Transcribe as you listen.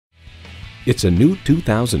It's a new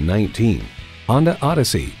 2019 Honda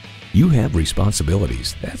Odyssey. You have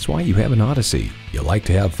responsibilities. That's why you have an Odyssey. You like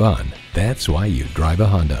to have fun. That's why you drive a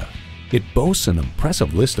Honda. It boasts an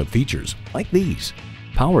impressive list of features like these: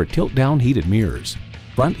 power tilt-down heated mirrors,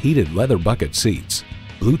 front heated leather bucket seats,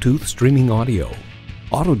 Bluetooth streaming audio,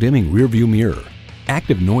 auto-dimming rearview mirror,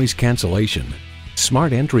 active noise cancellation,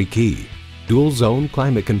 smart entry key, dual zone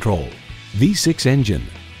climate control, V6 engine,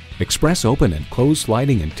 express open and closed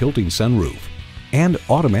sliding and tilting sunroof, and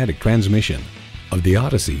automatic transmission. Of the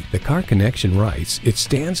Odyssey, the Car Connection writes, it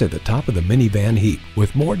stands at the top of the minivan heap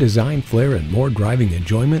with more design flair and more driving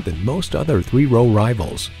enjoyment than most other three-row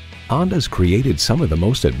rivals. Honda's created some of the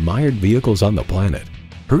most admired vehicles on the planet.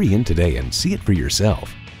 Hurry in today and see it for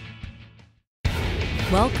yourself.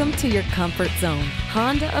 Welcome to your comfort zone.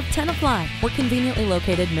 Honda of Tenafly. We're conveniently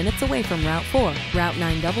located minutes away from Route 4, Route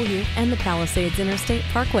 9W, and the Palisades Interstate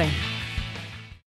Parkway.